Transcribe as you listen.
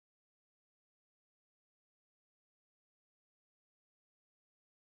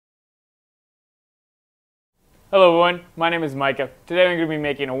Hello everyone, my name is Micah. Today I'm going to be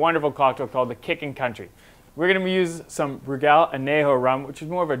making a wonderful cocktail called the Kickin' Country. We're going to use some Brugal Anejo rum, which is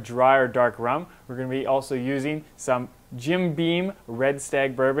more of a drier dark rum. We're going to be also using some Jim Beam Red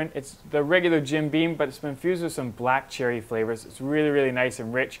Stag bourbon. It's the regular Jim Beam, but it's been infused with some black cherry flavors. It's really nice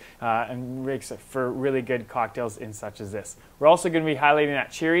and rich and makes it for really good cocktails in such as this. We're also going to be highlighting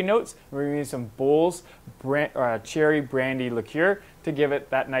that cherry notes. We're going to use some Bols cherry brandy liqueur to give it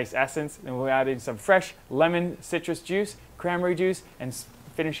that nice essence. And we'll add in some fresh lemon citrus juice, cranberry juice, and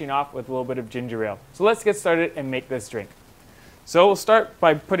finishing off with a little bit of ginger ale. So let's get started and make this drink. So we'll start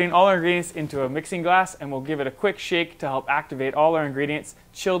by putting all our ingredients into a mixing glass, and we'll give it a quick shake to help activate all our ingredients,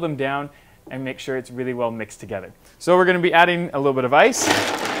 chill them down, and make sure it's really well mixed together. So we're going to be adding a little bit of ice,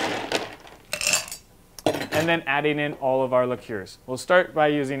 and then adding in all of our liqueurs. We'll start by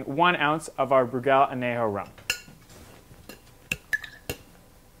using 1 ounce of our Brugal Anejo rum.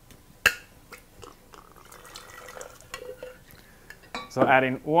 So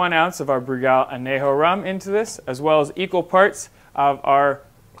adding 1 ounce of our Brugal Anejo rum into this, as well as equal parts of our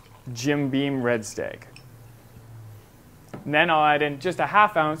Jim Beam Red Stag. And then I'll add in just a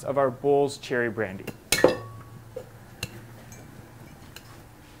 ½ ounce of our Bols cherry brandy.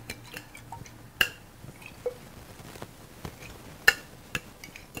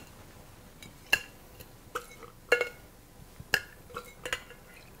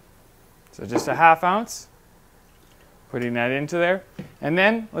 So just a ½ ounce. Putting that into there. And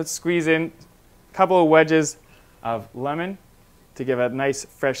then let's squeeze in a couple of wedges of lemon to give a nice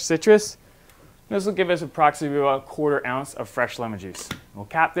fresh citrus. This will give us approximately about a ¼ ounce of fresh lemon juice. We'll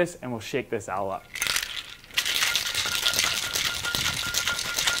cap this and we'll shake this all up.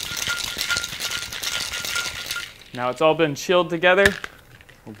 Now it's all been chilled together.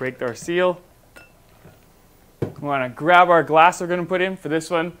 We'll break our seal. We want to grab our glass we're going to put in. For this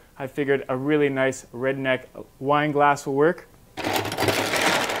one, I figured a really nice redneck wine glass will work.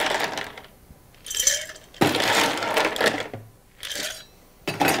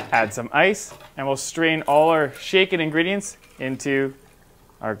 Add some ice, and we'll strain all our shaken ingredients into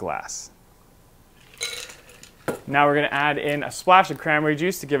our glass. Now we're going to add in a splash of cranberry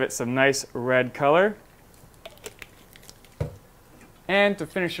juice to give it some nice red color. And to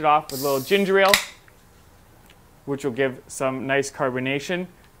finish it off with a little ginger ale, which will give some nice carbonation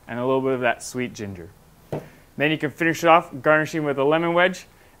and a little bit of that sweet ginger. Then you can finish it off garnishing with a lemon wedge,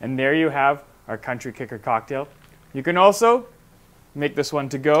 and there you have our Country Kicker cocktail. You can also make this one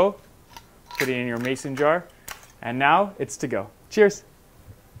to go, put it in your mason jar, and now it's to go. Cheers!